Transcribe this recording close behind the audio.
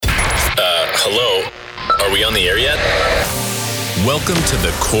Hello? Are we on the air yet? Welcome to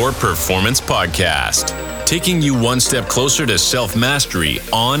the Core Performance Podcast, taking you one step closer to self-mastery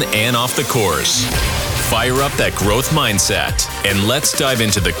on and off the course. Fire up that growth mindset, and let's dive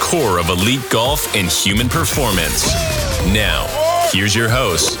into the core of elite golf and human performance. Now, here's your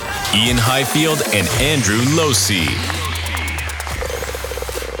hosts, Ian Highfield and Andrew Losey.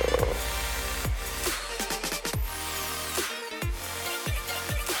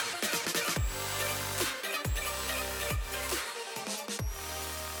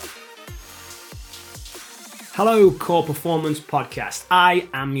 Hello, Core Performance Podcast. I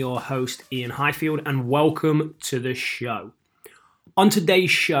am your host, Ian Highfield, and welcome to the show. On today's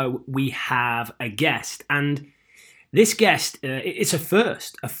show, we have a guest, and this guest, it's a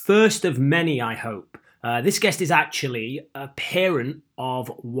first of many, I hope. This guest is actually a parent of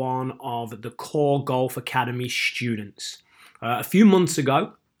one of the Core Golf Academy students. A few months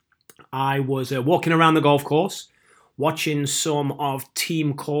ago, I was walking around the golf course, watching some of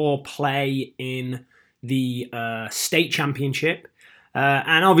Team Core play in the state championship.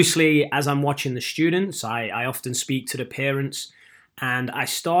 And obviously, as I'm watching the students, I often speak to the parents. And I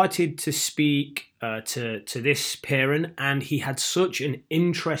started to speak to this parent, and he had such an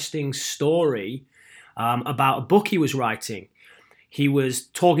interesting story about a book he was writing. He was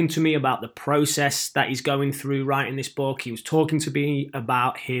talking to me about the process that he's going through writing this book. He was talking to me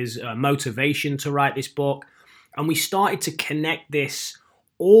about his motivation to write this book. And we started to connect this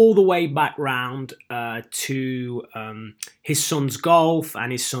all the way back round to his son's golf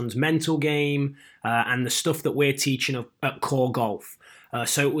and his son's mental game and the stuff that we're teaching at Core Golf.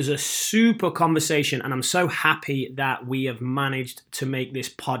 So it was a super conversation, and I'm so happy that we have managed to make this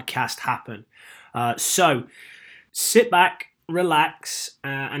podcast happen. So sit back, relax,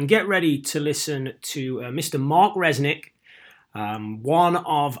 and get ready to listen to Mr. Mark Resnick, one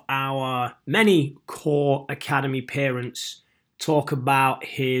of our many Core Academy parents, talk about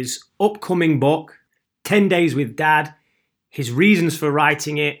his upcoming book, 10 Days with Dad, his reasons for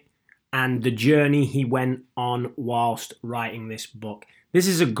writing it, and the journey he went on whilst writing this book. This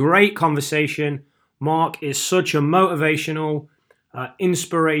is a great conversation. Mark is such a motivational,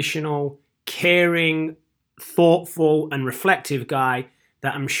 inspirational, caring, thoughtful, and reflective guy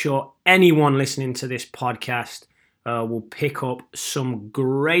that I'm sure anyone listening to this podcast will pick up some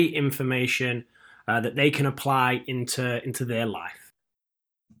great information that they can apply into their life.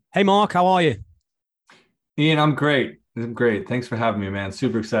 Hey, Mark, how are you? Ian, I'm great. Thanks for having me, man.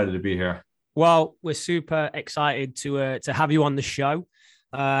 Super excited to be here. Well, we're super excited to have you on the show.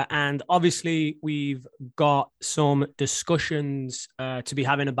 And obviously, we've got some discussions to be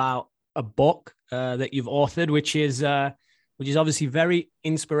having about a book that you've authored, which is obviously very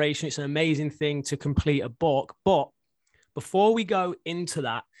inspirational. It's an amazing thing to complete a book. But before we go into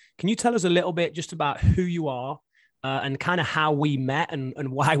that, can you tell us a little bit just about who you are and kind of how we met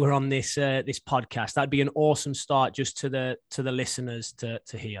and why we're on this podcast? That'd be an awesome start just to the listeners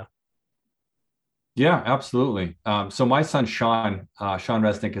to hear. Yeah, absolutely. So my son, Sean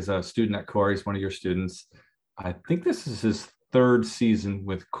Resnick, is a student at Core. He's one of your students. I think this is his third season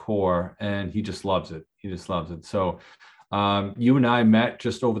with Core, and he just loves it. So you and I met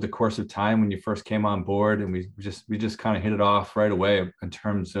just over the course of time when you first came on board, and we just kind of hit it off right away in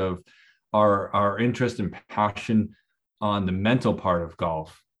terms of our interest and passion on the mental part of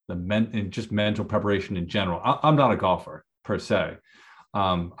golf, and just mental preparation in general. I'm not a golfer per se.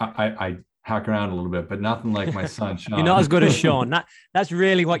 I hack around a little bit, but nothing like my son, Sean. You're not as good as Sean. That's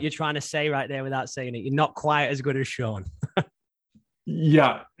really what you're trying to say right there without saying it. You're not quite as good as Sean.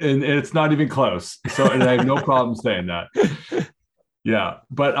 Yeah, and it's not even close. So, and I have no problem saying that. Yeah,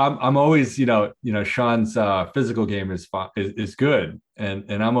 but I'm always, Sean's physical game is good,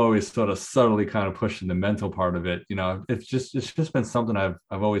 and I'm always sort of subtly kind of pushing the mental part of it. It's just been something I've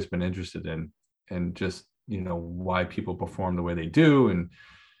always been interested in, and just why people perform the way they do,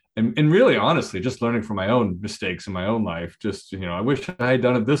 and really honestly, just learning from my own mistakes in my own life. Just I wish I had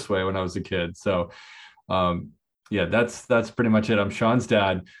done it this way when I was a kid. So. Yeah, that's pretty much it. I'm Sean's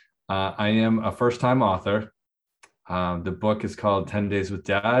dad. I am a first-time author. The book is called 10 Days with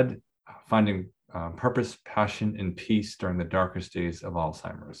Dad, Finding Purpose, Passion, and Peace During the Darkest Days of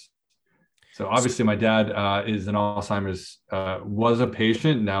Alzheimer's. So obviously my dad is an Alzheimer's, was a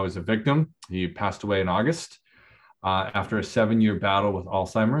patient, now is a victim. He passed away in August after a 7-year battle with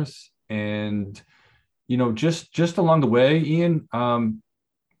Alzheimer's. And, just along the way, Ian,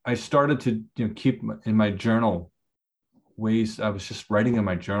 I started to keep in my journal ways. I was just writing in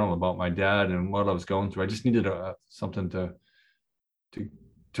my journal about my dad and what I was going through. I just needed something to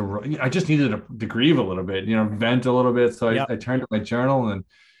I just needed to grieve a little bit, vent a little bit. So I turned to my journal, and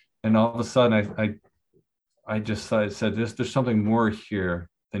and all of a sudden I just I said there's something more here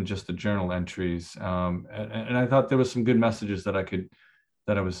than just the journal entries, and I thought there was some good messages that I could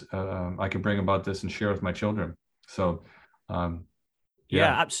bring about this and share with my children. So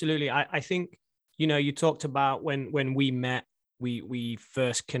yeah, absolutely. I think, you talked about when we met, we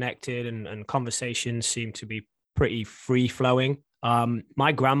first connected, and conversations seemed to be pretty free flowing.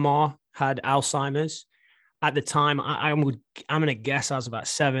 My grandma had Alzheimer's at the time. I'm going to guess I was about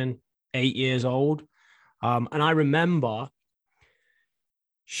 7, 8 years old. And I remember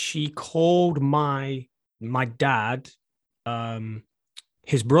she called my dad,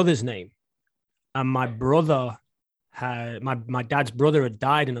 his brother's name. And my brother had, my dad's brother had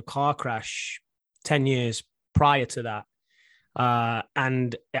died in a car crash 10 years prior to that.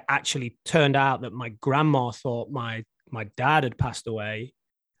 And it actually turned out that my grandma thought my dad had passed away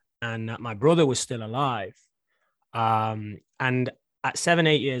and that my brother was still alive. And at 7,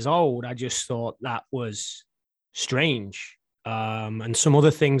 8 years old, I just thought that was strange. And some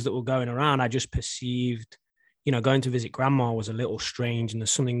other things that were going around, I just perceived, going to visit grandma was a little strange and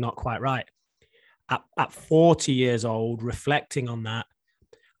there's something not quite right. At 40 years old, reflecting on that,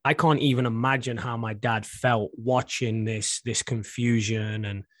 I can't even imagine how my dad felt watching this confusion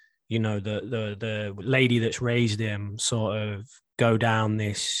and, the lady that's raised him sort of go down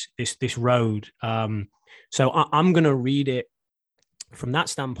this road. So I'm going to read it from that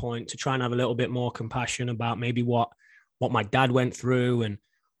standpoint to try and have a little bit more compassion about maybe what my dad went through and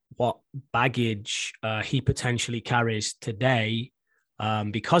what baggage he potentially carries today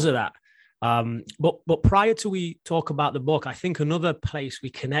because of that. But prior to we talk about the book, I think another place we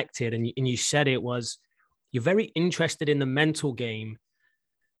connected, and you said it was, you're very interested in the mental game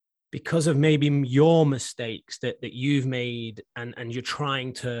because of maybe your mistakes that you've made, and you're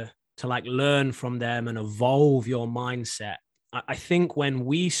trying to like learn from them and evolve your mindset. I think when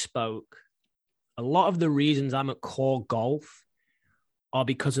we spoke, a lot of the reasons I'm at Core Golf are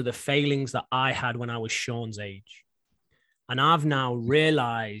because of the failings that I had when I was Sean's age. And I've now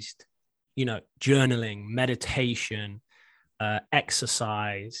realized, journaling, meditation,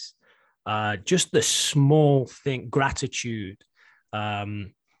 exercise, just the small thing, gratitude,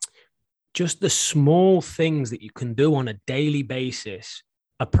 just the small things that you can do on a daily basis,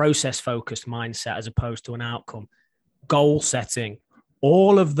 a process-focused mindset as opposed to an outcome, goal setting,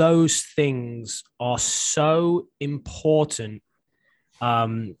 all of those things are so important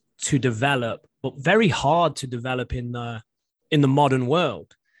to develop, but very hard to develop in the modern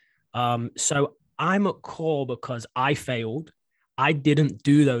world. So I'm at Core because I failed. I didn't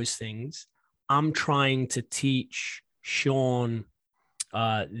do those things. I'm trying to teach Sean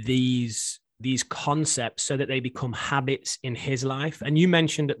these concepts so that they become habits in his life. And you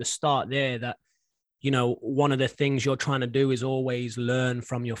mentioned at the start there that, one of the things you're trying to do is always learn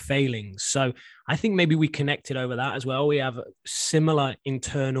from your failings. So I think maybe we connected over that as well. We have similar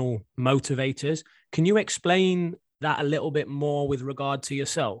internal motivators. Can you explain that a little bit more with regard to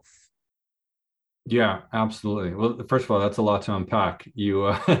yourself? Yeah, absolutely. Well, first of all, that's a lot to unpack.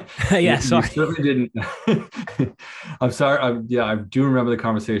 You, yeah, sorry. You certainly didn't. I'm sorry. I do remember the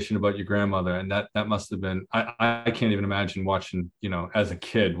conversation about your grandmother, and that must have been. I can't even imagine watching, as a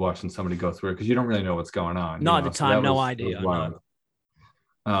kid, watching somebody go through it because you don't really know what's going on. Not at the time, no idea.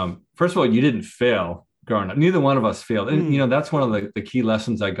 First of all, you didn't fail growing up. Neither one of us failed, and that's one of the key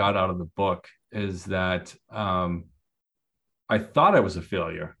lessons I got out of the book is that I thought I was a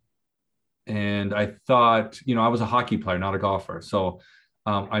failure. And I thought, I was a hockey player, not a golfer. So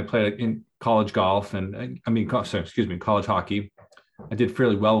I played in college golf and college hockey. I did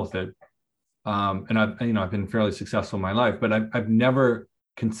fairly well with it. And I've been fairly successful in my life, but I've never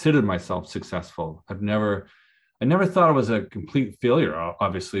considered myself successful. I never thought I was a complete failure,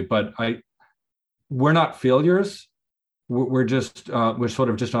 obviously, but we're not failures. We're sort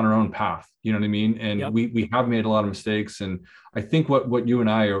of just on our own path. You know what I mean? And yep. we have made a lot of mistakes. And I think what you and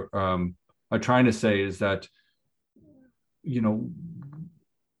I are trying to say is that, I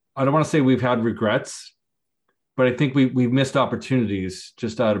don't want to say we've had regrets, but I think we've missed opportunities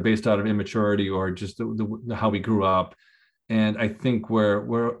just based out of immaturity or just how we grew up. And I think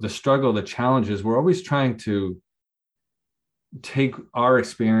where the struggle, the challenges, we're always trying to take our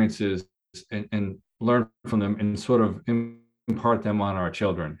experiences and learn from them and sort of impart them on our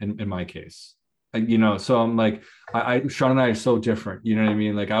children, in my case. So I'm like, Sean and I are so different. You know what I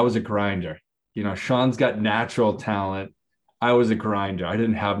mean? Like I was a grinder, Sean's got natural talent. I was a grinder. I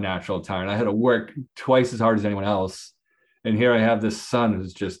didn't have natural talent. I had to work twice as hard as anyone else. And here I have this son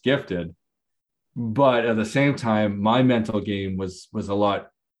who's just gifted. But at the same time, my mental game was a lot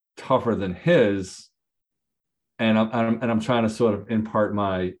tougher than his. and I'm trying to sort of impart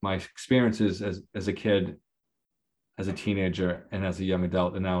my experiences as a kid, as a teenager, and as a young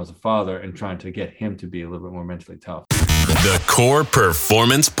adult, and now as a father, and trying to get him to be a little bit more mentally tough. The Core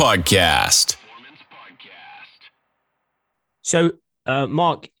Performance Podcast. So,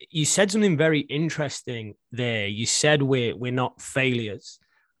 Mark, you said something very interesting there. You said we're not failures,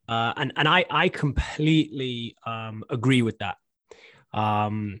 and I completely agree with that.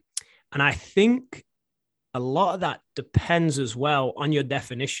 And I think a lot of that depends as well on your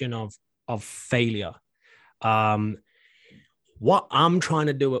definition of failure. What I'm trying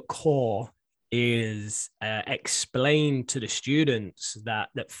to do at Core is explain to the students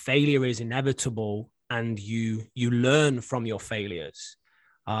that failure is inevitable and you learn from your failures.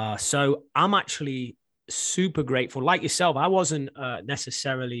 So I'm actually super grateful. Like yourself, I wasn't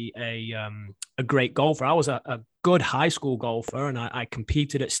necessarily a great golfer. I was a good high school golfer, and I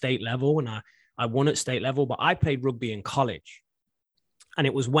competed at state level, and I won at state level, but I played rugby in college. And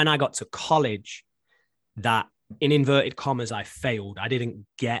it was when I got to college that, in inverted commas, I failed. I didn't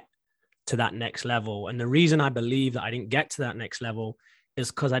get to that next level. And the reason I believe that I didn't get to that next level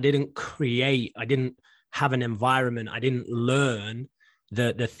is because I didn't have an environment. I didn't learn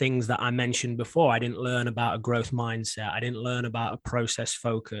the things that I mentioned before. I didn't learn about a growth mindset. I didn't learn about a process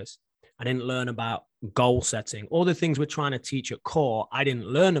focus. I didn't learn about goal setting. All the things we're trying to teach at Core, I didn't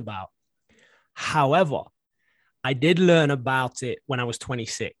learn about. However, I did learn about it when I was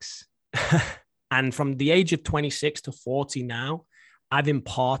 26. And from the age of 26 to 40 now, I've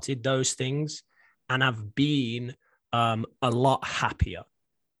imparted those things and I've been a lot happier.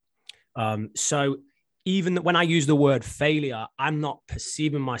 So even when I use the word failure, I'm not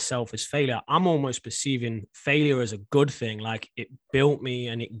perceiving myself as failure. I'm almost perceiving failure as a good thing. Like, it built me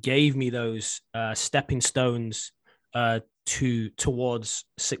and it gave me those stepping stones towards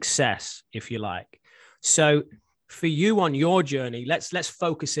success, if you like. So for you on your journey, let's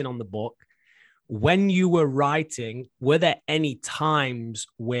focus in on the book. When you were writing, were there any times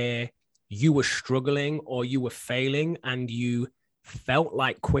where you were struggling or you were failing and you felt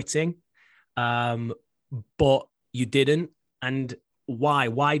like quitting, but you didn't? And why?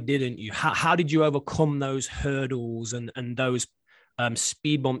 Why didn't you? How did you overcome those hurdles and those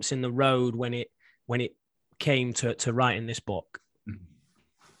speed bumps in the road when it came to writing this book?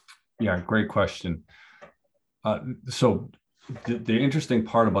 Yeah, great question. So the interesting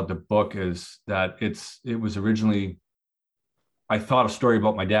part about the book is that it was originally, I thought, a story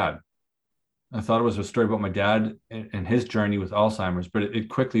about my dad. I thought it was a story about my dad and his journey with Alzheimer's, but it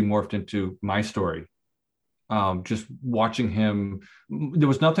quickly morphed into my story. Just watching him, there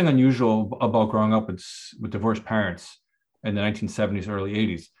was nothing unusual about growing up with divorced parents in the 1970s, early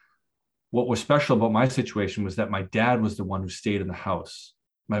 80s. What was special about my situation was that my dad was the one who stayed in the house.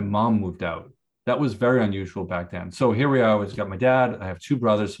 My mom moved out. That was very unusual back then. So here we are. I've got my dad. I have two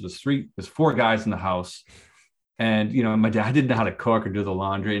brothers. So there's four guys in the house. And, my dad didn't know how to cook or do the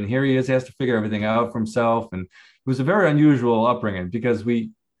laundry. And here he is. He has to figure everything out for himself. And it was a very unusual upbringing because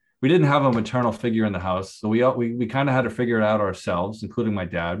we didn't have a maternal figure in the house. So we kind of had to figure it out ourselves, including my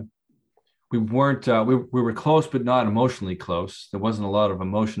dad. We weren't, we were close, but not emotionally close. There wasn't a lot of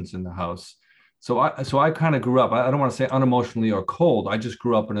emotions in the house. So I kind of grew up, I don't want to say unemotionally or cold. I just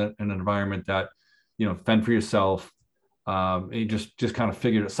grew up in an environment that, fend for yourself. You just kind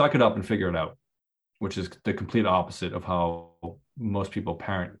of suck it up and figure it out, which is the complete opposite of how most people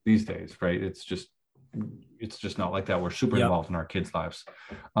parent these days, right? It's just not like that. We're super involved in our kids' lives.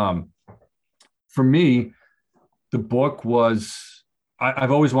 For me, the book was,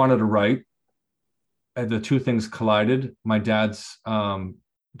 I've always wanted to write. The two things collided. My dad's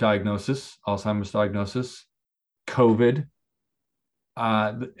diagnosis, Alzheimer's diagnosis, COVID,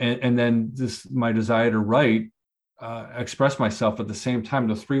 and then my desire to write, express myself at the same time.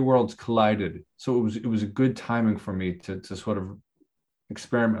 The three worlds collided. So it was a good timing for me to sort of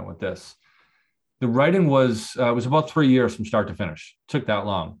experiment with this. The writing was about 3 years from start to finish. It took that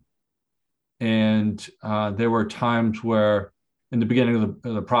long. And there were times where in the beginning of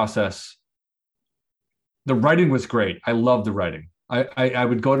the process, the writing was great. I loved the writing. I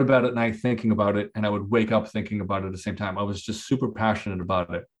would go to bed at night thinking about it, and I would wake up thinking about it at the same time. I was just super passionate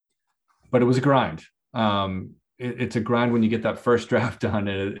about it, but it was a grind. It's a grind when you get that first draft done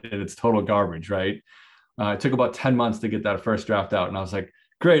and it's total garbage, right? It took about 10 months to get that first draft out. And I was like,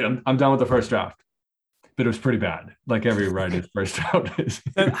 great, I'm done with the first draft. But it was pretty bad, like every writer's first draft is.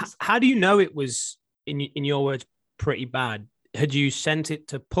 So how do you know it was, in your words, pretty bad? Had you sent it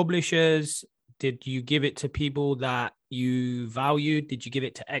to publishers? Did you give it to people that you valued? Did you give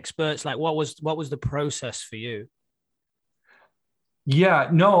it to experts? Like, what was the process for you? Yeah,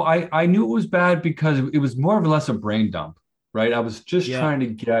 no, I knew it was bad because it was more or less a brain dump, right? I was just Yeah. trying to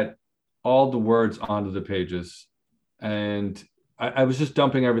get all the words onto the pages, and I was just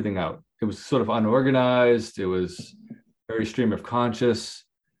dumping everything out. It was sort of unorganized. It was very stream of conscious.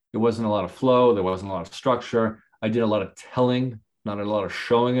 There wasn't a lot of flow. There wasn't a lot of structure. I did a lot of telling, not a lot of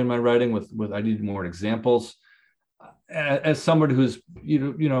showing in my writing. With I needed more examples. As somebody who's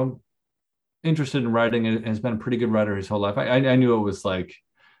interested in writing and has been a pretty good writer his whole life, I knew it was like,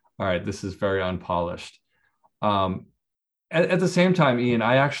 all right, this is very unpolished. Um, at the same time, Ian,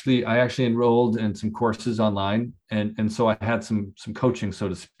 I actually enrolled in some courses online, and so I had some coaching, so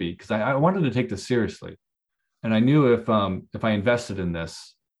to speak, because I wanted to take this seriously, and I knew if I invested in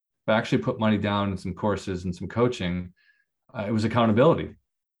this, if I actually put money down in some courses and some coaching, it was accountability.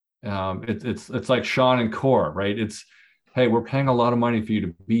 It's like Sean and Core, right? It's, hey, we're paying a lot of money for you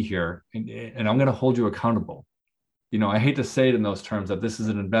to be here, and I'm going to hold you accountable. I hate to say it in those terms that this is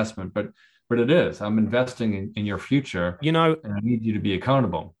an investment, but it is. I'm investing in your future, You know, and I need you to be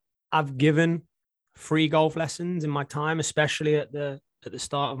accountable. I've given free golf lessons in my time, especially at the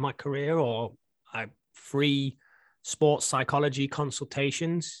start of my career, or free sports psychology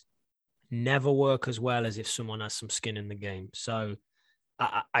consultations. Never work as well as if someone has some skin in the game. So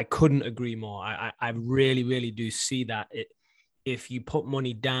I couldn't agree more. I really, really do see that. If you put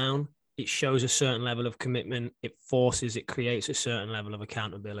money down, it shows a certain level of commitment. It creates a certain level of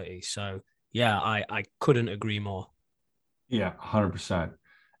accountability. So yeah, I couldn't agree more. Yeah, 100%.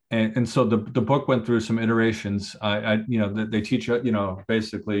 And so the book went through some iterations. They teach you,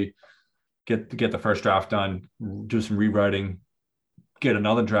 basically get the first draft done, do some rewriting, get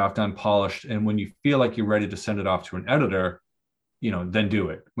another draft done, polished, and when you feel like you're ready to send it off to an editor, then do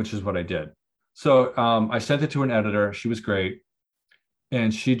it, which is what I did. So I sent it to an editor. She was great,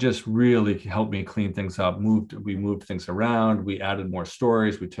 and she just really helped me clean things up. We moved things around. We added more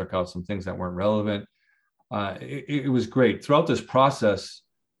stories. We took out some things that weren't relevant. It was great throughout this process.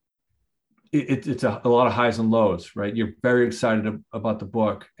 It's a lot of highs and lows, right? You're very excited about the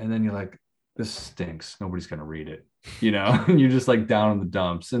book, and then you're like, this stinks. Nobody's going to read it, and you're just like down in the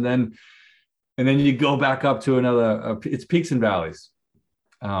dumps. And then you go back up to another, it's peaks and valleys.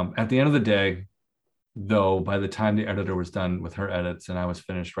 At the end of the day, though, by the time the editor was done with her edits and I was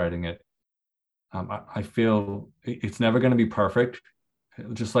finished writing it, I feel it's never going to be perfect.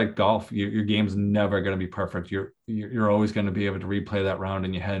 Just like golf, your game's never going to be perfect. You're always going to be able to replay that round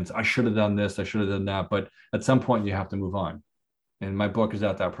in your head and say, I should have done this, I should have done that. But at some point, you have to move on. And my book is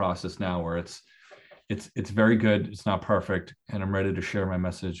at that process now where it's very good. It's not perfect, and I'm ready to share my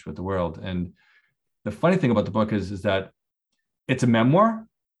message with the world. And the funny thing about the book is that it's a memoir.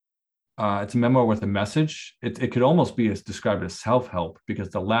 It's a memoir with a message. It could almost be described as self-help, because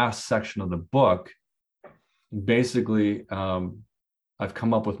the last section of the book, basically, I've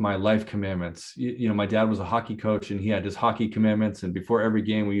come up with my life commandments. My dad was a hockey coach, and he had his hockey commandments. And before every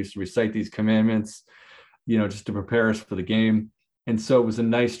game, we used to recite these commandments, just to prepare us for the game. And so it was a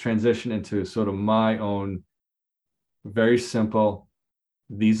nice transition into sort of my own very simple,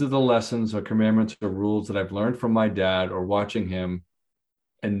 these are the lessons or commandments or rules that I've learned from my dad or watching him.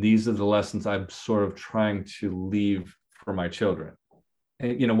 And these are the lessons I'm sort of trying to leave for my children.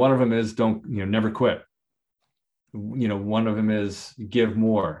 And, one of them is never quit. One of them is give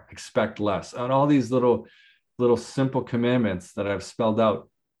more, expect less, and all these little simple commandments that I've spelled out.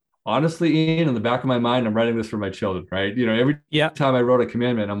 Honestly, Ian, in the back of my mind, I'm writing this for my children, right? Every time I wrote a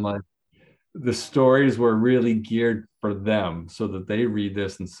commandment, I'm like, the stories were really geared for them so that they read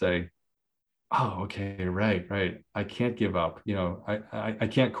this and say, oh, okay, right. I can't give up. I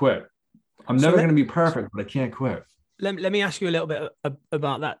can't quit. I'm never going to be perfect, but I can't quit. Let me ask you a little bit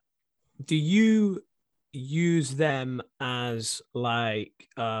about that. Do you use them as like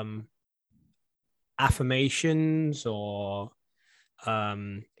affirmations or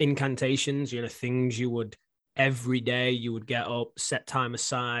incantations, things you would every day you would get up, set time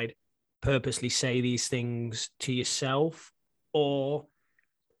aside, purposely say these things to yourself? Or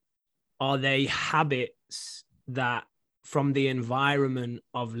are they habits that from the environment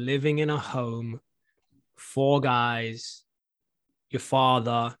of living in a home, 4 guys, your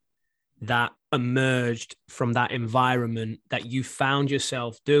father, that emerged from that environment that you found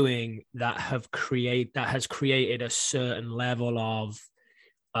yourself doing that has created a certain level of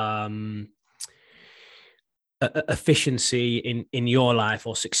efficiency in your life,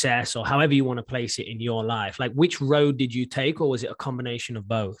 or success, or however you want to place it in your life? Like, which road did you take, or was it a combination of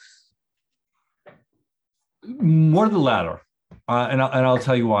both? More the latter, and I'll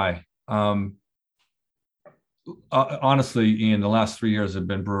tell you why. Honestly, Ian, the last 3 years have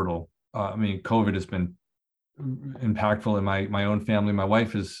been brutal. COVID has been impactful in my own family. My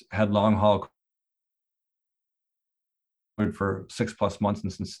wife has had long haul COVID for 6+ months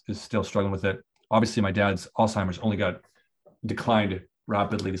and is still struggling with it. Obviously, my dad's Alzheimer's only got declined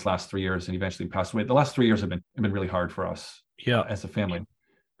rapidly these last 3 years and eventually passed away. The last 3 years have been really hard for us as a family.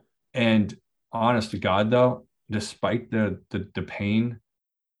 And honest to God, though, despite the pain,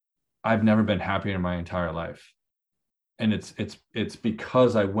 I've never been happier in my entire life. And it's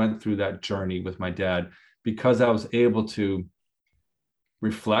because I went through that journey with my dad, because I was able to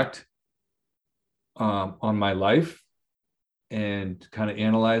reflect on my life and kind of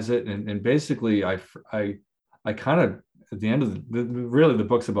analyze it. And basically I kind of, at the end of really the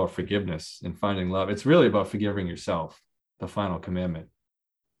book's about forgiveness and finding love. It's really about forgiving yourself, the final commandment.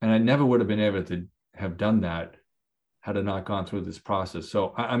 And I never would have been able to have done that had I not gone through this process.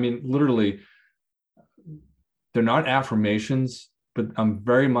 So, I mean, literally, they're not affirmations, but I'm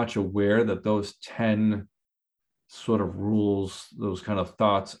very much aware that those 10 sort of rules, those kind of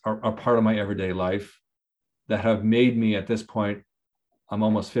thoughts are part of my everyday life that have made me, at this point, I'm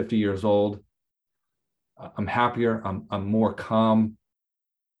almost 50 years old. I'm happier. I'm more calm.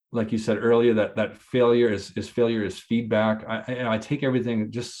 Like you said earlier, that failure is feedback. I take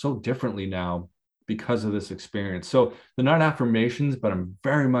everything just so differently now because of this experience. So they're not affirmations, but I'm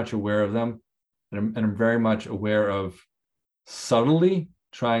very much aware of them. And I'm very much aware of subtly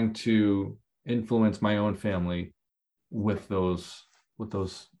trying to influence my own family with those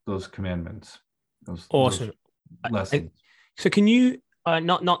commandments. Awesome. Those lessons. So can you,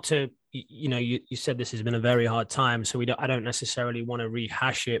 not to, you said this has been a very hard time, so I don't necessarily want to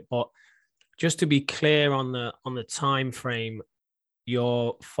rehash it, but just to be clear on the time frame,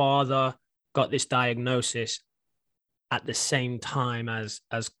 your father got this diagnosis at the same time as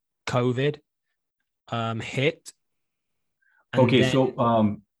COVID hit. Okay,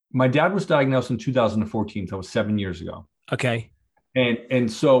 so my dad was diagnosed in 2014, so it was 7 years ago. Okay. And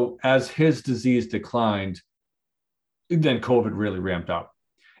so as his disease declined, then COVID really ramped up.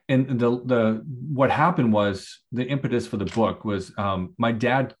 And the what happened was, the impetus for the book was my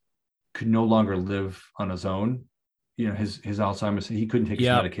dad could no longer live on his own. You know, his Alzheimer's, he couldn't take his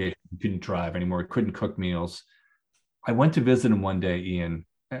medication, he couldn't drive anymore, he couldn't cook meals. I went to visit him one day, Ian,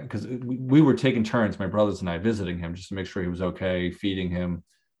 because we were taking turns, my brothers and I, visiting him just to make sure he was okay, feeding him.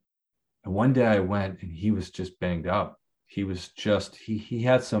 And one day I went and he was just banged up. He was just, he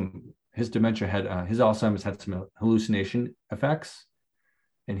had his dementia his Alzheimer's had some hallucination effects.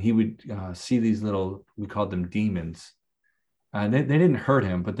 And he would see these little, we called them demons. And they didn't hurt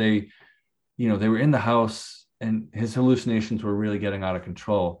him, but they were in the house and his hallucinations were really getting out of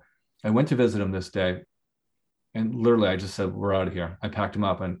control. I went to visit him this day and literally I just said, we're out of here. I packed him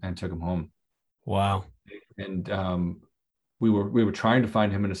up and took him home. Wow. And we were trying to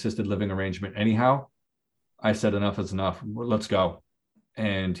find him an assisted living arrangement anyhow. I said, enough is enough. Let's go.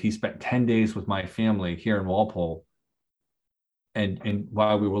 And he spent 10 days with my family here in Walpole. And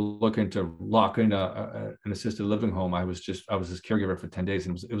while we were looking to lock in an assisted living home, I was his caregiver for 10 days.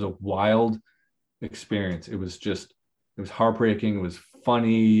 And it was a wild experience. It was heartbreaking. It was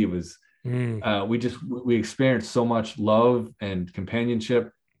funny. It was, we experienced so much love and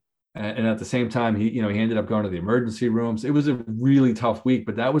companionship. And at the same time, he ended up going to the emergency rooms. It was a really tough week,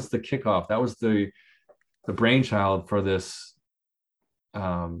 but that was the kickoff. That was the brainchild for this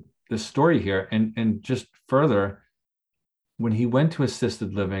story here. And just further, when he went to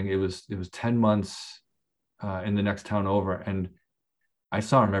assisted living, it was 10 months in the next town over. And I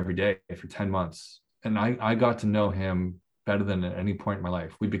saw him every day for 10 months. And I got to know him better than at any point in my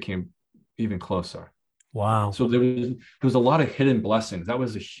life. We became even closer. Wow. So there was a lot of hidden blessings. That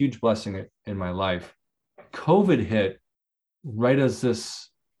was a huge blessing in my life. COVID hit right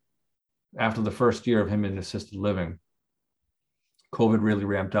after the first year of him in assisted living. COVID really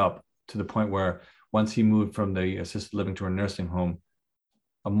ramped up to the point where once he moved from the assisted living to a nursing home,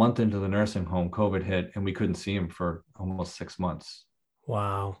 a month into the nursing home, COVID hit and we couldn't see him for almost 6 months.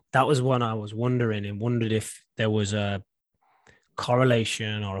 Wow. That was one I was wondering and wondered if there was a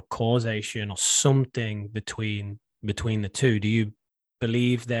correlation or a causation or something between the two. Do you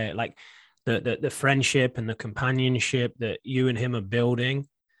believe that, like, the friendship and the companionship that you and him are building,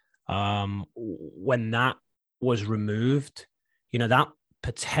 when that was removed, that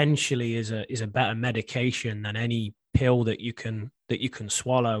potentially is a better medication than any pill that you can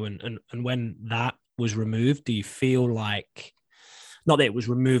swallow, and when that was removed, do you feel like, not that it was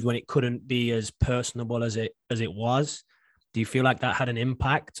removed when it couldn't be as personable as it was, do you feel like that had an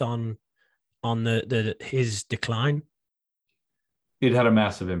impact on his decline? It had a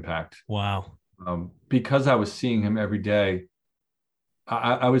massive impact. Wow. Because I was seeing him every day,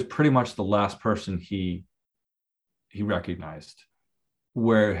 I was pretty much the last person he he recognized,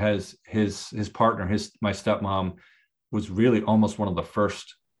 whereas his partner, my stepmom, was really almost one of the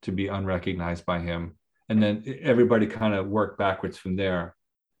first to be unrecognized by him. And then everybody kind of worked backwards from there.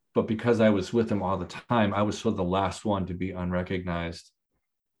 But because I was with him all the time, I was sort of the last one to be unrecognized.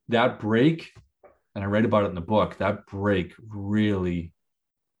 That break, and I write about it in the book, that break really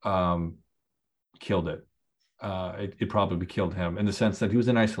killed it. It probably killed him in the sense that he was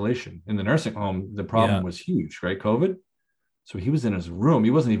in isolation. In the nursing home, the problem was huge, right? COVID. So he was in his room.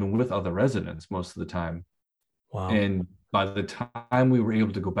 He wasn't even with other residents most of the time. Wow. And by the time we were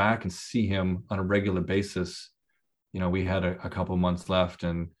able to go back and see him on a regular basis, we had a couple months left,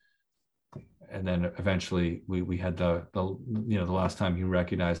 and then eventually we had the last time he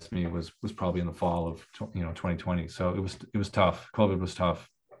recognized me was probably in the fall of 2020. So it was tough. COVID was tough.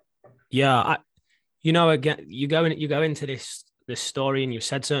 Yeah, again, you go into this story, and you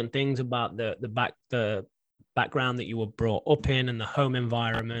said certain things about the background that you were brought up in and the home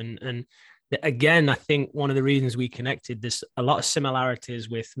environment. And again, I think one of the reasons we connected, there's a lot of similarities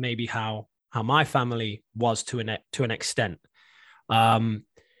with maybe how my family was to an extent.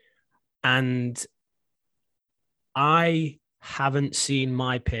 And I haven't seen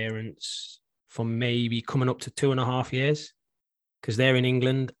my parents for maybe coming up to 2.5 years, because they're in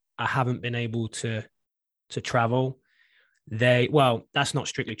England. I haven't been able to travel. Well, that's not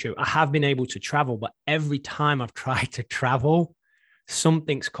strictly true. I have been able to travel, but every time I've tried to travel,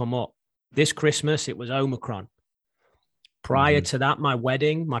 something's come up. This Christmas, it was Omicron. Prior to that, my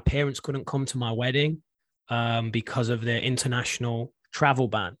wedding, my parents couldn't come to my wedding because of their international travel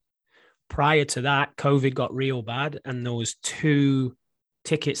ban. Prior to that, COVID got real bad, and there was 2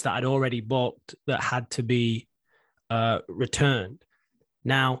 tickets that I'd already booked that had to be returned.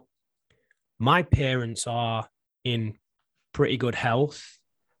 Now, my parents are in pretty good health,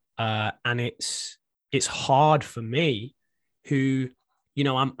 and it's hard for me, who,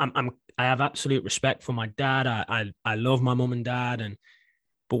 I have absolute respect for my dad. I love my mom and dad,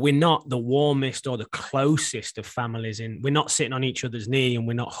 but we're not the warmest or the closest of families. We're not sitting on each other's knee, and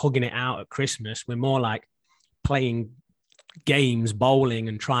we're not hugging it out at Christmas. We're more like playing games, bowling,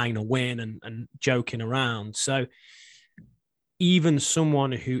 and trying to win and joking around. So even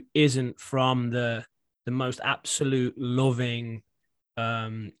someone who isn't from the most absolute loving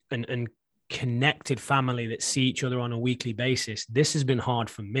and connected family that see each other on a weekly basis, this has been hard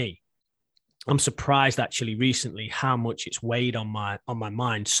for me. I'm surprised actually recently how much it's weighed on my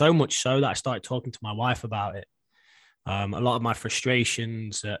mind. So much so that I started talking to my wife about it. A lot of my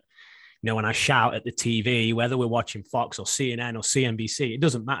frustrations that, when I shout at the TV, whether we're watching Fox or CNN or CNBC, it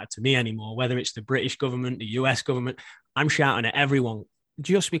doesn't matter to me anymore. Whether it's the British government, the US government, I'm shouting at everyone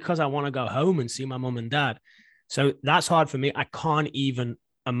just because I want to go home and see my mum and dad. So that's hard for me. I can't even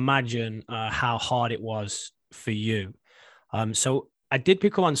imagine how hard it was for you. So I did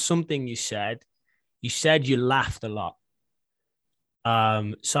pick up on something you said. You said you laughed a lot.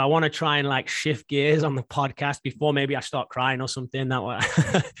 So I want to try and shift gears on the podcast before maybe I start crying or something that way.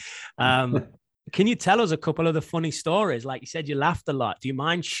 Can you tell us a couple of the funny stories? Like you said, you laughed a lot. Do you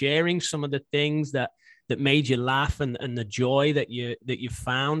mind sharing some of the things that made you laugh and the joy that you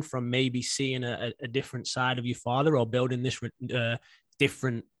found from maybe seeing a different side of your father or building this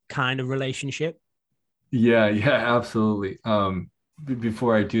different kind of relationship? Yeah, absolutely.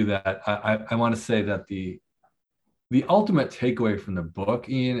 Before I do that, I want to say that the ultimate takeaway from the book,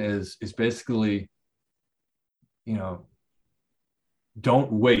 Ian, is basically,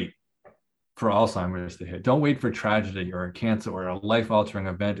 don't wait for Alzheimer's to hit. Don't wait for tragedy or a cancer or a life-altering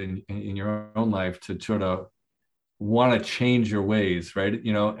event in your own life to sort of want to change your ways, right?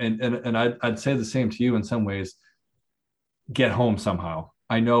 And I'd say the same to you in some ways. Get home somehow.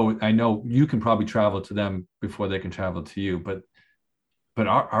 I know you can probably travel to them before they can travel to you, but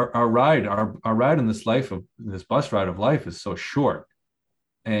our ride in this bus ride of life is so short.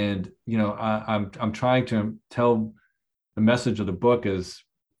 And I'm trying to tell the message of the book is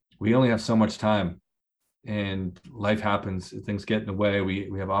we only have so much time, and life happens, things get in the way,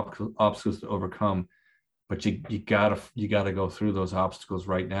 we have obstacles to overcome, but you gotta go through those obstacles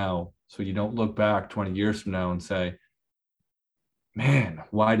right now, so you don't look back 20 years from now and say, man,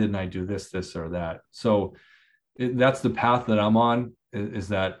 why didn't I do this or that? So that's the path that I'm on, is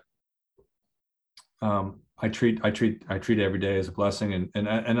that I treat every day as a blessing. And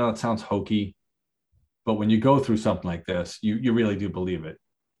I know it sounds hokey, but when you go through something like this, you really do believe it.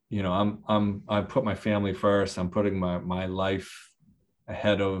 I put my family first. I'm putting my life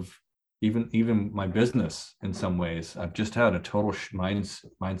ahead of even my business in some ways. I've just had a total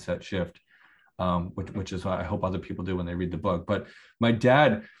mindset shift, which is what I hope other people do when they read the book. But my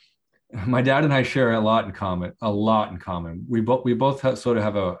dad, my dad and I share a lot in common. A lot in common. We both sort of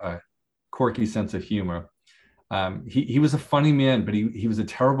have a quirky sense of humor. He was a funny man, but he was a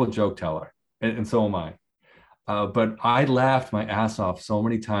terrible joke teller, and so am I. But I laughed my ass off so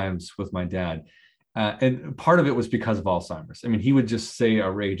many times with my dad. And part of it was because of Alzheimer's. I mean, he would just say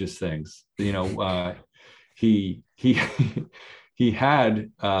outrageous things. He he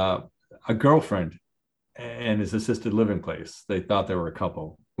had a girlfriend and his assisted living place. They thought they were a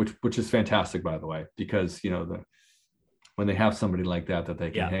couple, which is fantastic, by the way, because when they have somebody like that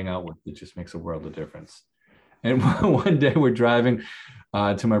they can hang out with, it just makes a world of difference. And one day we're driving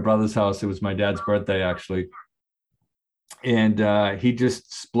to my brother's house. It was my dad's birthday, actually. And he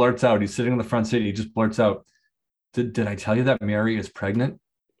just blurts out, he's sitting in the front seat. He just blurts out, did I tell you that Mary is pregnant?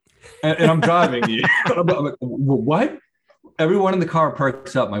 And I'm driving. I'm like, what? Everyone in the car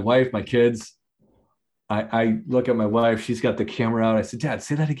perks up. My wife, my kids. I look at my wife. She's got the camera out. I said, Dad,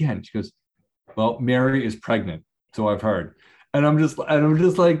 say that again. She goes, well, Mary is pregnant. So I've heard. And I'm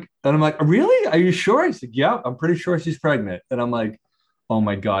like, really? Are you sure? I said, yeah, I'm pretty sure she's pregnant. And I'm like, oh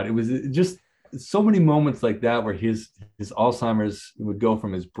my God. It was just so many moments like that where his Alzheimer's would go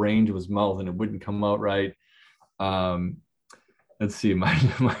from his brain to his mouth and it wouldn't come out right. Let's see, my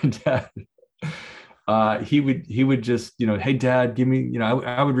dad, he would just, hey Dad, give me,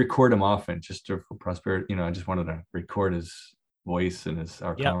 I would record him often just for prosperity. I just wanted to record his voice and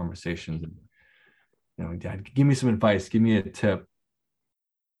our conversations. And, Dad, give me some advice, give me a tip.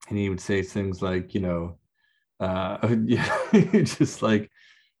 And he would say things like, just like,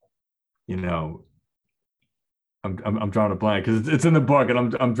 I'm drawing a blank because it's in the book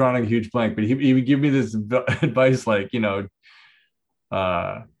and I'm drawing a huge blank, but he would give me this advice like,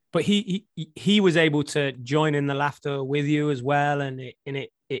 but he was able to join in the laughter with you as well. And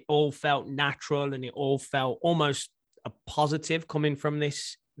it all felt natural and it all felt almost a positive coming from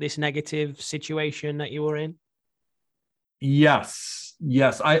this negative situation that you were in. Yes.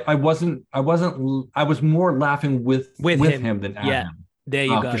 I was more laughing with him than at him. There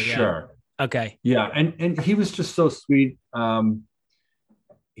you go. For sure. Okay. Yeah. And he was just so sweet.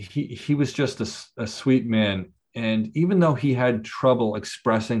 He was just a sweet man. And even though he had trouble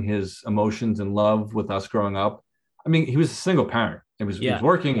expressing his emotions and love with us growing up, I mean, he was a single parent. He was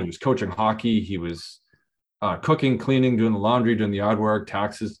working, he was coaching hockey, he was cooking, cleaning, doing the laundry, doing the yard work,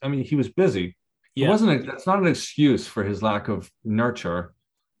 taxes. I mean, he was busy. Yeah. That's not an excuse for his lack of nurture.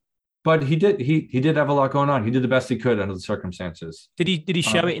 But he did have a lot going on. He did the best he could under the circumstances. Did he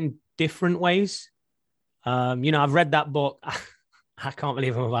show it in different ways? I've read that book. I can't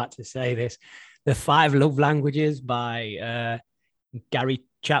believe I'm about to say this. The 5 Love Languages by Gary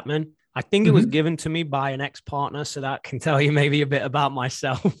Chapman. I think it was given to me by an ex-partner, so that can tell you maybe a bit about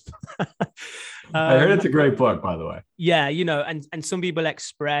myself. I heard it's a great book, by the way. Yeah, and some people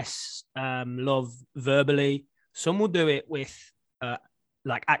express love verbally. Some will do it with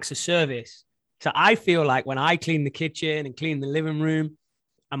like acts of service. So I feel like when I clean the kitchen and clean the living room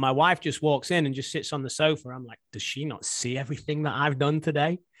and my wife just walks in and just sits on the sofa, I'm like, does she not see everything that I've done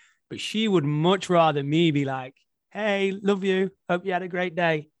today? But she would much rather me be like, hey, love you. Hope you had a great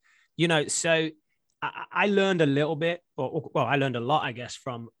day. So I learned a little bit, I learned a lot, I guess,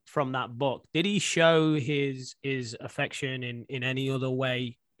 from that book. Did he show his affection in any other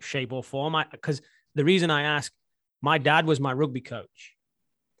way, shape or form? Because the reason I ask, my dad was my rugby coach.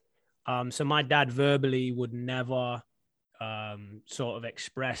 So my dad verbally would never sort of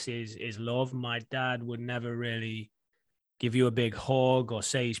express his love. My dad would never really give you a big hug or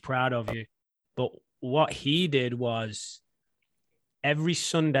say he's proud of you. But what he did was every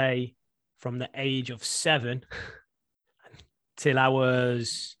Sunday from the age of 7 till I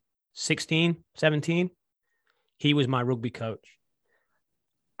was 16, 17, he was my rugby coach.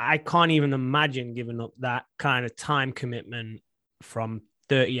 I can't even imagine giving up that kind of time commitment from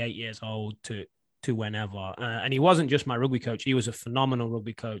 38 years old to whenever. And he wasn't just my rugby coach. He was a phenomenal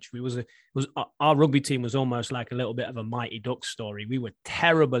rugby coach. Our rugby team was almost like a little bit of a Mighty Ducks story. We were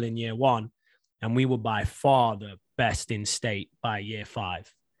terrible in year 1 and we were by far the best in state by year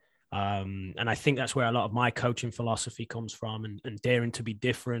 5. And I think that's where a lot of my coaching philosophy comes from and daring to be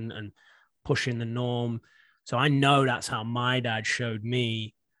different and pushing the norm. So I know that's how my dad showed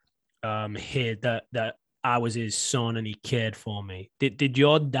me here that I was his son and he cared for me. Did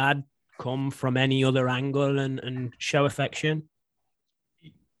your dad come from any other angle and show affection?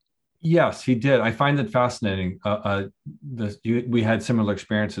 Yes, he did. I find it fascinating. We had similar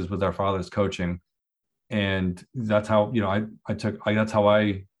experiences with our father's coaching, and that's how that's how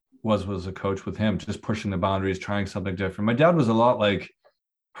I was a coach with him, just pushing the boundaries, trying something different. My dad was a lot like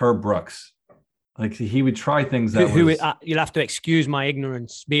Herb Brooks. Like he would try things Who, that who was you'll have to excuse my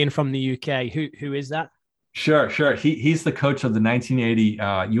ignorance, being from the UK. Who is that? sure. He's the coach of the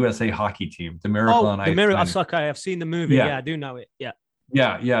 1980 USA hockey team, the Miracle Oh, on the Ice Mirror. Men. Okay, I've seen the movie. Yeah, Yeah, I do know it. Yeah,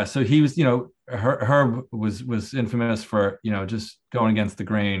 yeah. So he was, Herb was infamous for, just going against the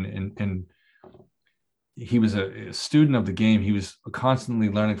grain, and he was a student of the game. He was constantly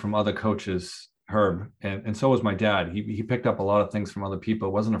learning from other coaches, Herb, and so was my dad. He picked up a lot of things from other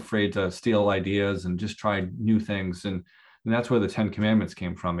people, wasn't afraid to steal ideas and just try new things. And that's where the 10 Commandments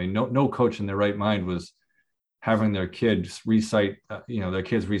came from. I mean, no coach in their right mind was having their kids recite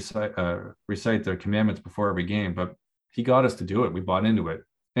their commandments before every game, but he got us to do it. We bought into it.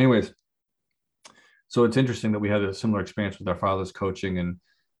 Anyways, so it's interesting that we had a similar experience with our father's coaching. And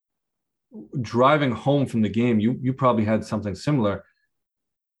driving home from the game, you probably had something similar.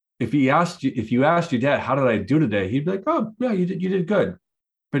 If you asked your dad, how did I do today? He'd be like, oh yeah, you did good.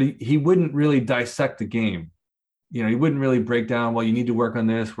 But he wouldn't really dissect the game. He wouldn't really break down, well, you need to work on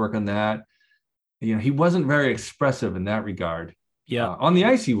this, work on that. He wasn't very expressive in that regard. yeah, On the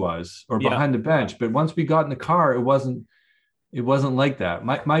ice he was, or behind the bench. But once we got in the car, it wasn't like that.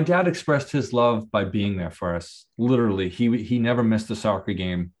 My dad expressed his love by being there for us. Literally, he never missed a soccer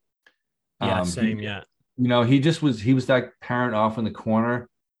game. yeah, same, yeah. He was that parent off in the corner.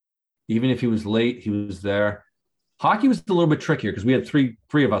 Even if he was late, he was there. Hockey was a little bit trickier because we had three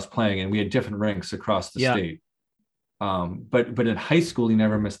of us playing, and we had different rinks across the state. But in high school, he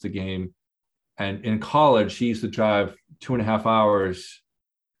never missed a game. And in college, he used to drive 2.5 hours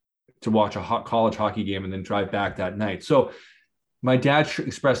to watch a college hockey game and then drive back that night. So my dad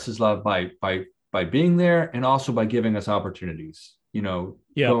expressed his love by being there, and also by giving us opportunities.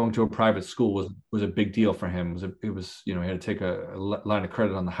 Going to a private school was a big deal for him. It was he had to take a line of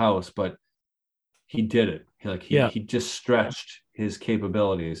credit on the house, but he did it. He just stretched his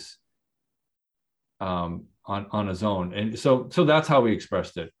capabilities on his own. And so that's how we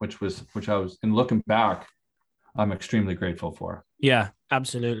expressed it, which I was, and looking back, I'm extremely grateful for. Yeah,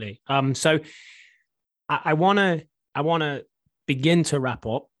 absolutely. So I want to begin to wrap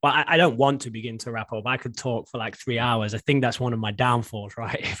up. Well, I don't want to begin to wrap up. I could talk for like 3 hours. I think that's one of my downfalls,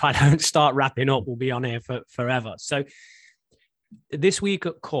 right? If I don't start wrapping up, we'll be on here for forever. So this week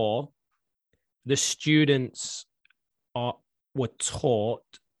at Core, the students were taught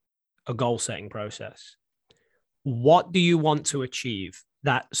a goal setting process. What do you want to achieve?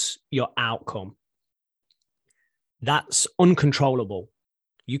 That's your outcome. That's uncontrollable.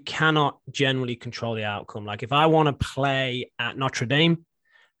 You cannot generally control the outcome. Like if I want to play at Notre Dame,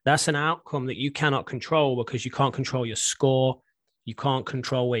 that's an outcome that you cannot control because you can't control your score. You can't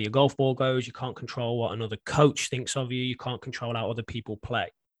control where your golf ball goes. You can't control what another coach thinks of you. You can't control how other people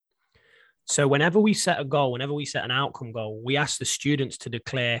play. So whenever we set a goal, whenever we set an outcome goal, we ask the students to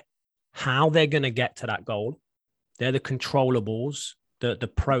declare how they're going to get to that goal. They're the controllables,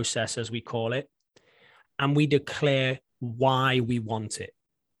 the process, as we call it. And we declare why we want it.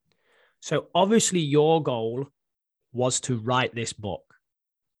 So obviously your goal was to write this book.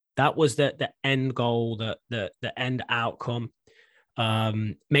 That was the end goal, the end outcome.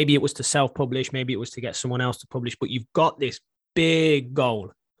 Maybe it was to self-publish, maybe it was to get someone else to publish, but you've got this big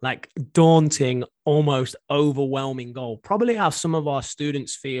goal, like daunting, almost overwhelming goal. Probably how some of our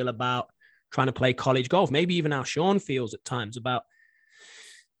students feel about trying to play college golf, maybe even how Sean feels at times about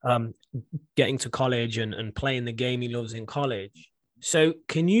getting to college and playing the game he loves in college. So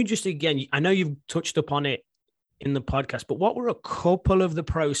can you just, again, I know you've touched upon it in the podcast, but what were a couple of the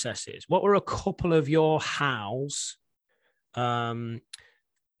processes? What were a couple of your hows? Did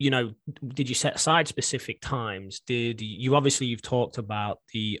you set aside specific times? You've talked about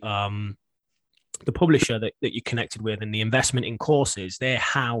the publisher that you connected with and the investment in courses, they're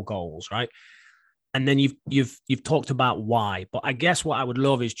how goals, right? And then you've talked about why, but I guess what I would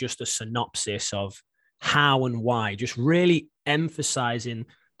love is just a synopsis of how and why, just really emphasizing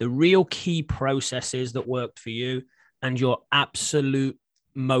the real key processes that worked for you and your absolute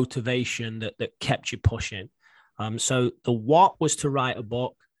motivation that kept you pushing. So the what was to write a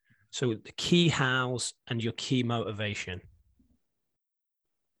book. So the key hows and your key motivation.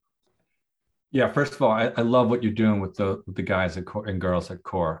 Yeah, first of all, I love what you're doing with the guys at Core and girls at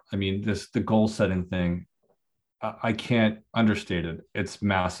Core. I mean, the goal setting thing, I can't understate it. It's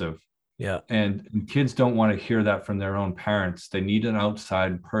massive. Yeah. And kids don't want to hear that from their own parents. They need an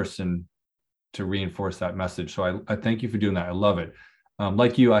outside person to reinforce that message. So I thank you for doing that. I love it.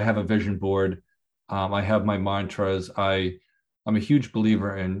 Like you, I have a vision board. I have my mantras. I'm a huge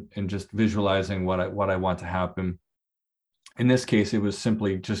believer in just visualizing what I want to happen. In this case, it was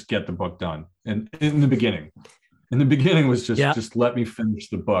simply just get the book done. And in the beginning, In the beginning was Yeah. just let me finish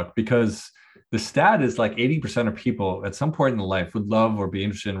the book, because the stat is like 80% of people at some point in life would love or be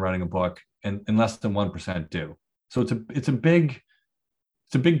interested in writing a book, and less than 1% do. So it's a big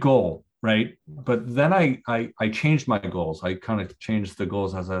goal, right? But then I changed my goals. I kind of changed the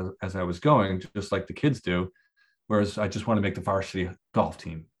goals as I was going, just like the kids do. Whereas I just want to make the varsity golf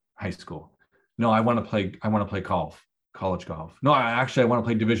team, high school. No, I want to play golf, college golf. No, I want to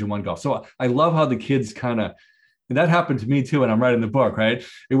play Division I golf. So I love how the kids kind of, and that happened to me too when I'm writing the book, right?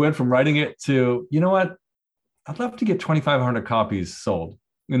 It went from writing it to, you know what? I'd love to get 2,500 copies sold.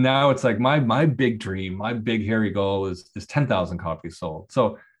 And now it's like my big dream, my big hairy goal is 10,000 copies sold.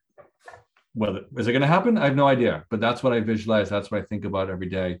 So whether is it going to happen? I have no idea, but that's what I visualize. That's what I think about every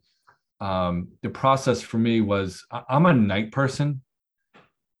day. The process for me was, I'm a night person.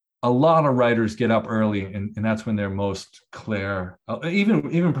 A lot of writers get up early, and that's when they're most clear.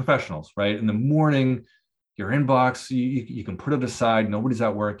 Even professionals, right? In the morning, your inbox, you can put it aside. Nobody's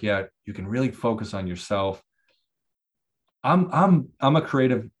at work yet. You can really focus on yourself. I'm a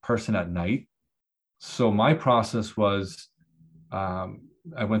creative person at night, so my process was,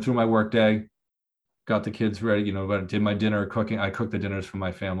 I went through my work day, got the kids ready, did my dinner cooking. I cooked the dinners for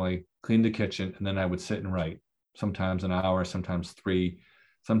my family, cleaned the kitchen, and then I would sit and write. Sometimes an hour, sometimes 3.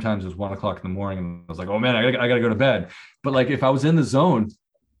 Sometimes it was 1 o'clock in the morning, and I was like, "Oh man, I gotta go to bed." But like if I was in the zone,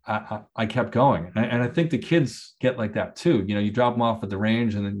 I kept going, and I think the kids get like that too. You drop them off at the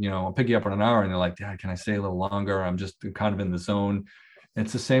range, and then I'll pick you up in an hour, and they're like, "Dad, can I stay a little longer? I'm just kind of in the zone." And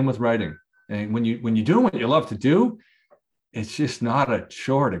it's the same with writing. And when you're doing what you love to do, it's just not a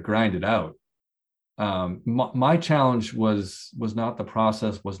chore to grind it out. My challenge was not the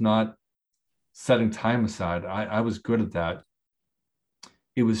process, was not setting time aside. I was good at that.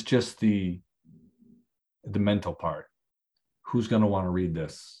 It was just the mental part. Who's going to want to read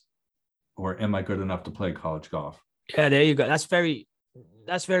this? Or am I good enough to play college golf? Yeah, there you go. That's very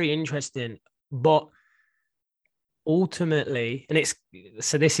interesting. But ultimately,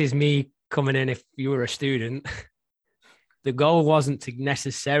 this is me coming in if you were a student. The goal wasn't to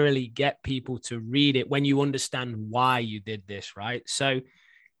necessarily get people to read it when you understand why you did this, right? So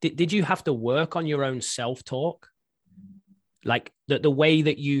did you have to work on your own self-talk? Like the way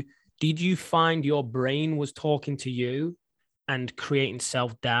that did you find your brain was talking to you and creating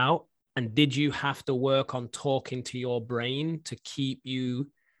self-doubt? And did you have to work on talking to your brain to keep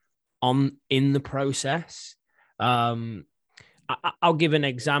you in the process? I'll give an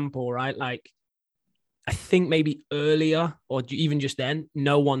example, right? Like, I think maybe earlier or even just then,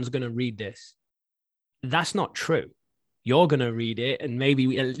 no one's going to read this. That's not true. You're going to read it, and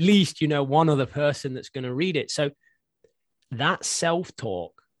maybe at least, one other person that's going to read it. So that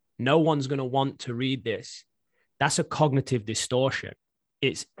self-talk, no one's going to want to read this. That's a cognitive distortion.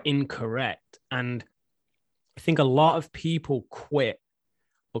 It's incorrect. And I think a lot of people quit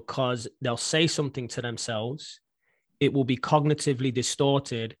because they'll say something to themselves. It will be cognitively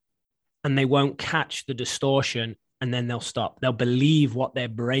distorted, and they won't catch the distortion, and then they'll stop. They'll believe what their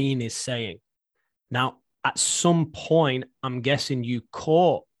brain is saying. Now, at some point, I'm guessing you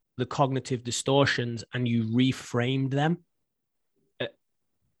caught the cognitive distortions and you reframed them.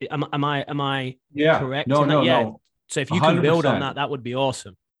 Am I correct? No. So if you can 100%. build on that, that would be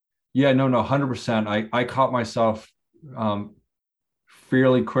awesome. Yeah, no, 100%. I caught myself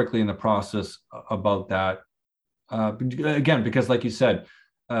fairly quickly in the process about that. Again, because like you said,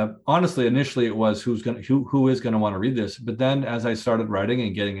 honestly, initially it was who is going to want to read this. But then as I started writing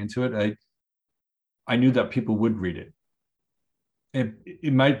and getting into it, I knew that people would read it.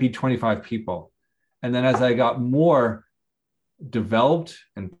 It might be 25 people. And then as I got more developed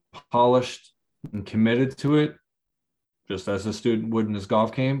and polished and committed to it, just as a student would in his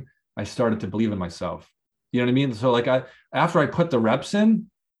golf game, I started to believe in myself. You know what I mean? So like after I put the reps in,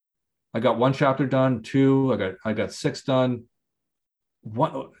 I got 1 chapter done, 2, I got 6 done.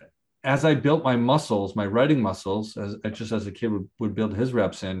 As I built my muscles, my writing muscles, as a kid would build his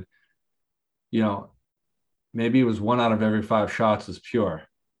reps in, maybe it was 1 out of every 5 shots is pure.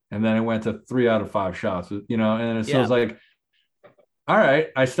 And then it went to 3 out of 5 shots, and so it was like, all right,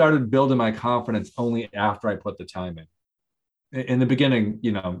 I started building my confidence only after I put the time in. In the beginning,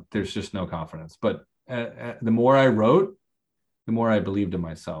 there's just no confidence. But the more I wrote, the more I believed in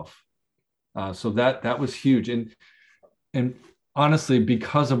myself. So that was huge. And honestly,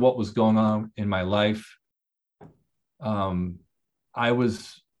 because of what was going on in my life, I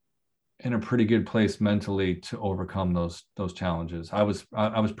was in a pretty good place mentally to overcome those challenges. I was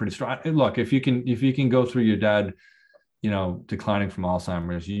pretty strong. Look, if you can go through your dad, declining from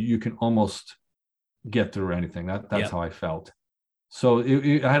Alzheimer's, you can almost get through anything. That's how I felt. So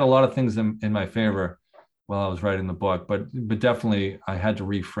I had a lot of things in my favor while I was writing the book, but definitely I had to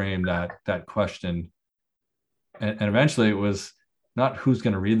reframe that question. And eventually it was not who's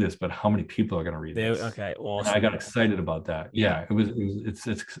going to read this, but how many people are going to read this. Okay, awesome. And I got excited about that. Yeah,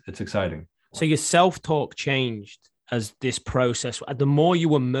 it's exciting. So your self-talk changed as this process. The more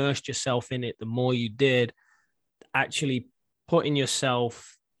you immersed yourself in it, the more you did actually putting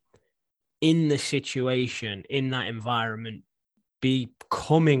yourself in the situation, in that environment,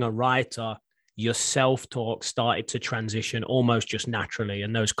 becoming a writer, your self-talk started to transition almost just naturally,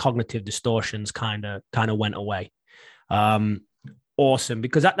 and those cognitive distortions kind of went away. Awesome,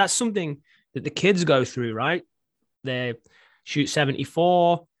 because that's something that the kids go through, right? They shoot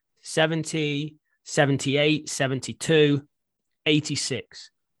 74, 70, 78, 72,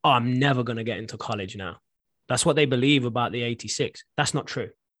 86. Oh, I'm never going to get into college now. That's what they believe about the 86. That's not true.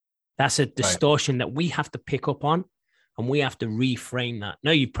 That's a distortion that we have to pick up on, and we have to reframe that.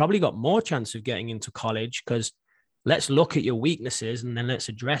 No, you've probably got more chance of getting into college, because let's look at your weaknesses and then let's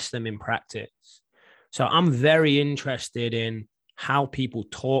address them in practice. So I'm very interested in how people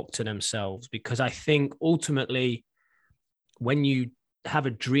talk to themselves, because I think ultimately when you have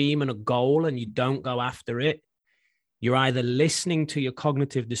a dream and a goal and you don't go after it, you're either listening to your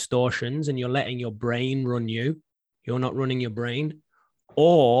cognitive distortions and you're letting your brain run you. You're not running your brain,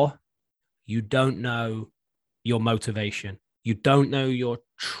 or you don't know your motivation. You don't know your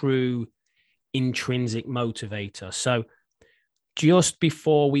true intrinsic motivator. So just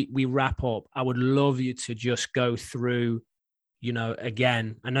before we wrap up, I would love you to just go through,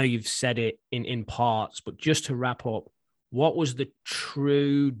 again, I know you've said it in parts, but just to wrap up, what was the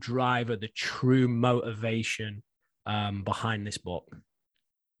true driver, the true motivation behind this book?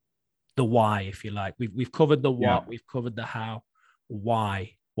 The why, if you like. We've covered the what, we've covered the how.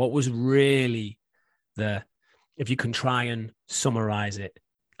 Why? What was really if you can try and summarize it?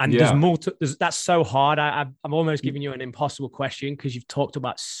 And that's so hard. I'm almost giving you an impossible question, because you've talked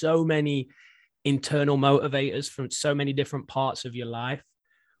about so many internal motivators from so many different parts of your life.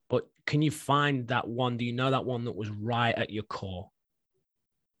 But can you find that one? Do you know that one that was right at your core?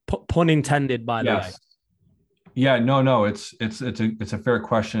 Pun intended, by the way. Yeah, no, it's a fair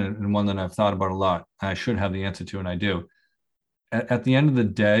question, and one that I've thought about a lot. I should have the answer to, and I do. At the end of the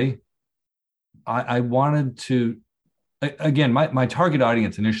day, I wanted to, again, my target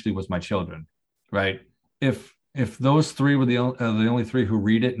audience initially was my children, right? If those three were the only three who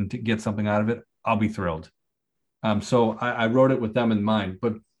read it and to get something out of it, I'll be thrilled. So I wrote it with them in mind.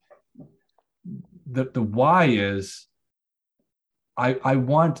 But the why is, I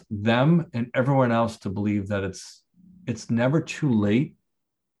want them and everyone else to believe that it's never too late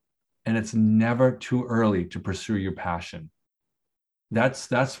and it's never too early to pursue your passion.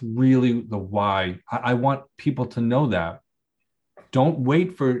 That's really the why. I want people to know that. Don't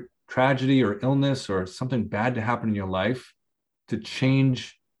wait for tragedy or illness or something bad to happen in your life to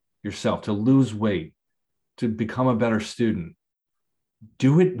change yourself, to lose weight, to become a better student.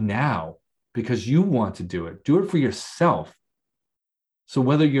 Do it now because you want to do it. Do it for yourself. So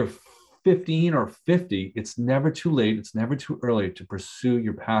whether you're 15 or 50, it's never too late. It's never too early to pursue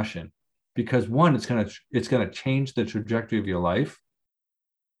your passion, because one, it's going to change the trajectory of your life.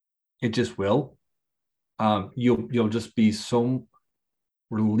 It just will. You'll just be so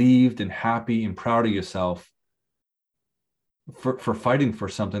relieved and happy and proud of yourself for fighting for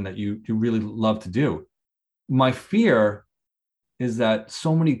something that you really love to do. My fear is that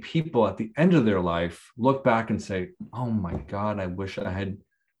so many people at the end of their life look back and say, "Oh my God, I wish I had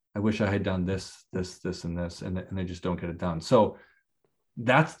done this, and this," and they just don't get it done. So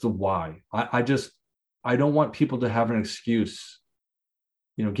that's the why. I don't want people to have an excuse.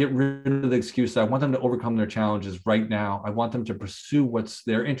 Get rid of the excuse. I want them to overcome their challenges right now. I want them to pursue what's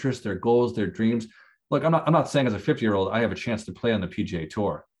their interest, their goals, their dreams. Look, I'm not saying as a 50-year-old I have a chance to play on the PGA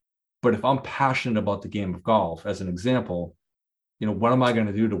Tour, but if I'm passionate about the game of golf, as an example, what am I going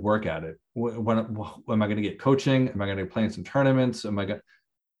to do to work at it? When am I going to get coaching? Am I going to play in some tournaments?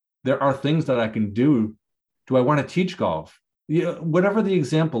 There are things that I can do. Do I want to teach golf? Whatever the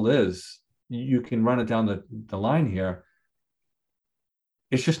example is, you can run it down the line here.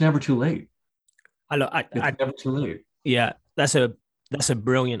 It's just never too late. It's never too late. Yeah, that's a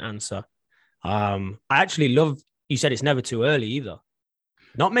brilliant answer. I actually love, you said it's never too early either.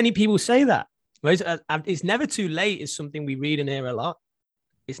 Not many people say that. It's never too late is something we read and hear a lot.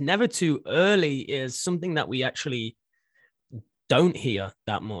 It's never too early is something that we actually don't hear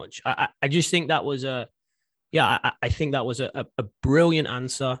that much. I just think that was I think that was a brilliant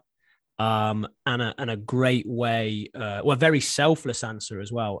answer. And a great way, a very selfless answer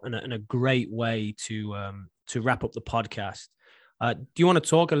as well, and a great way to wrap up the podcast. Do you want to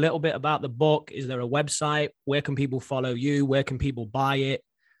talk a little bit about the book? Is there a website? Where can people follow you? Where can people buy it?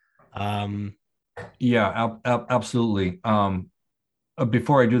 Yeah, absolutely.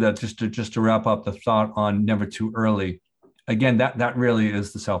 Before I do that, just to wrap up the thought on Never Too Early. Again, that really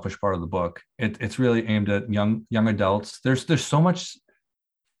is the selfish part of the book. It's really aimed at young adults. There's so much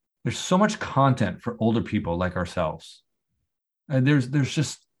content for older people like ourselves, and there's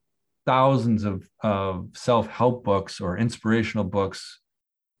just thousands of self-help books or inspirational books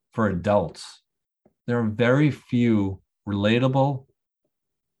for adults. There are very few relatable,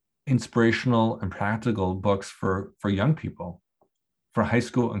 inspirational, and practical books for young people, for high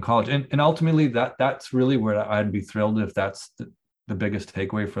school and college. And ultimately that's really where I'd be thrilled if that's the biggest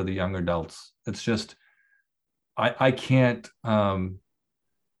takeaway for the young adults. It's just, I can't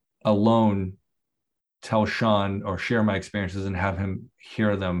alone tell Sean or share my experiences and have him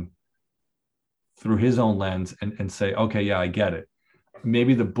hear them through his own lens and say, okay, yeah, I get it.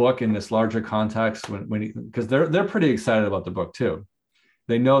 Maybe the book in this larger context, because they're pretty excited about the book too.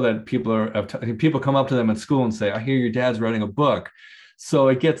 They know that people come up to them at school and say, I hear your dad's writing a book. So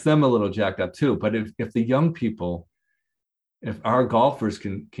it gets them a little jacked up too. But if the young people, if our golfers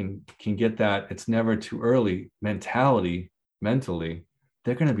can get that it's never too early mentality mentally,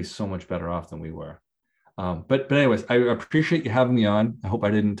 they're going to be so much better off than we were. But anyways, I appreciate you having me on. I hope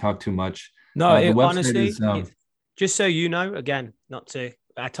I didn't talk too much. No, honestly, just so you know, again,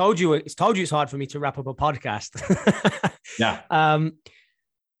 I told you it's hard for me to wrap up a podcast. Yeah.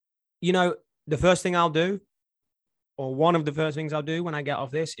 The first thing I'll do, or one of the first things I'll do when I get off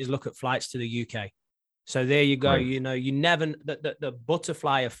this, is look at flights to the UK. So there you go. Right. You never, the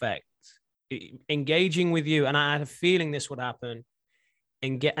butterfly effect, engaging with you. And I had a feeling this would happen.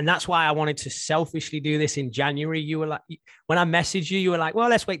 And that's why I wanted to selfishly do this in January. You were like, when I messaged you, you were like, well,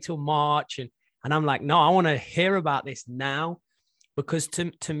 let's wait till March. And I'm like, no, I want to hear about this now, because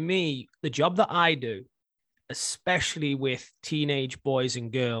to me, the job that I do, especially with teenage boys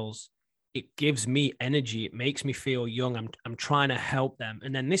and girls, it gives me energy. It makes me feel young. I'm trying to help them.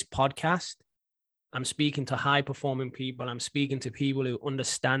 And then this podcast, I'm speaking to high performing people. I'm speaking to people who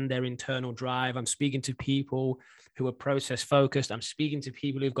understand their internal drive. I'm speaking to people who are process focused. I'm speaking to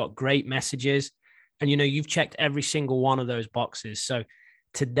people who've got great messages. And, you've checked every single one of those boxes. So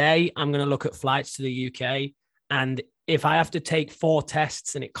today I'm going to look at flights to the UK. And if I have to take 4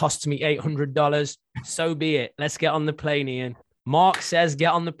 tests and it costs me $800, so be it. Let's get on the plane, Ian. Mark says,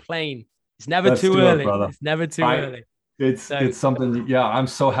 get on the plane. It's never too early. It's never too early. It's something. Yeah, I'm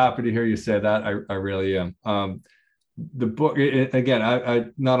so happy to hear you say that. I really am. The book, again, I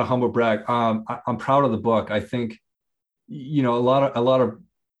not a humble brag. I'm proud of the book. I think, a lot of,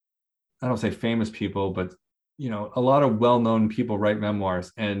 I don't say famous people, but a lot of well-known people write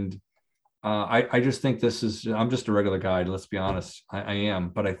memoirs, and I just think I'm just a regular guy. Let's be honest, I am.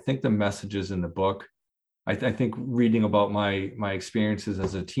 But I think the messages in the book, I think reading about my experiences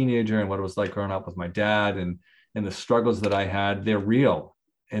as a teenager and what it was like growing up with my dad and the struggles that I had, they're real,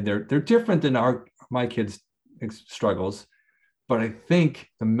 and they're different than my kids' struggles. But I think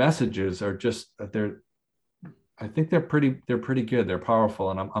the messages are just I think they're pretty good. They're powerful,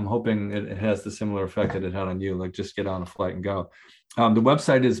 and I'm hoping it has the similar effect that it had on you. Like, just get on a flight and go. The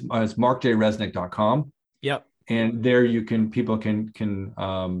website is markjresnick.com. Yep. And there people can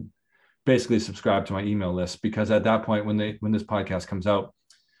basically subscribe to my email list, because at that point, when this podcast comes out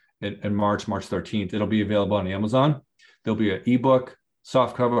in March 13th, it'll be available on Amazon. There'll be an ebook,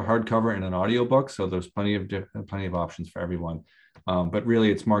 softcover, hardcover, and an audiobook. So there's plenty of options for everyone. But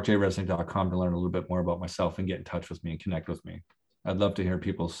really, it's markjresnick.com to learn a little bit more about myself and get in touch with me and connect with me. I'd love to hear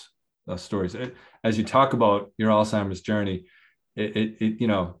people's stories. As you talk about your Alzheimer's journey,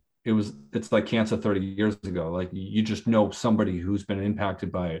 it's like cancer 30 years ago. Like, you just know somebody who's been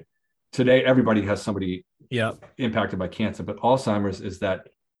impacted by it. Today, everybody has somebody impacted by cancer, but Alzheimer's is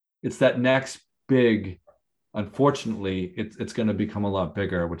that next big. Unfortunately, it's going to become a lot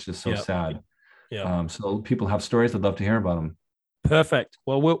bigger, which is so sad. Yeah. So people have stories. I'd love to hear about them. Perfect.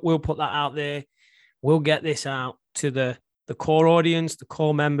 Well, we'll put that out there. We'll get this out to the core audience, the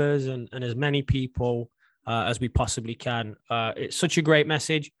core members, and as many people as we possibly can. It's such a great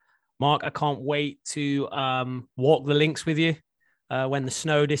message, Mark. I can't wait to walk the links with you when the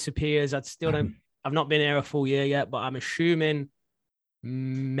snow disappears. I've not been here a full year yet, but I'm assuming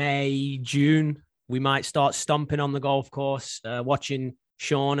May, June, we might start stomping on the golf course, watching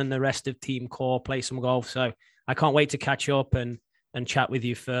Sean and the rest of Team Core play some golf. So I can't wait to catch up and chat with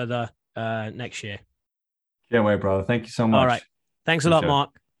you further next year. Can't wait, brother. Thank you so much. All right. Thanks a lot, Mark.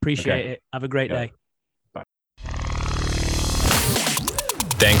 Appreciate it. Have a great day.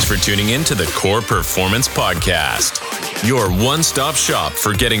 Thanks for tuning in to the Core Performance Podcast, your one-stop shop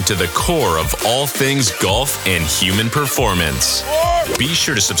for getting to the core of all things golf and human performance. Be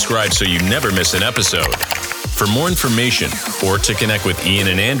sure to subscribe so you never miss an episode. For more information or to connect with Ian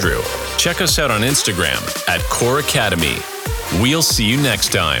and Andrew, check us out on Instagram at Core Academy. We'll see you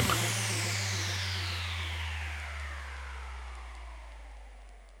next time.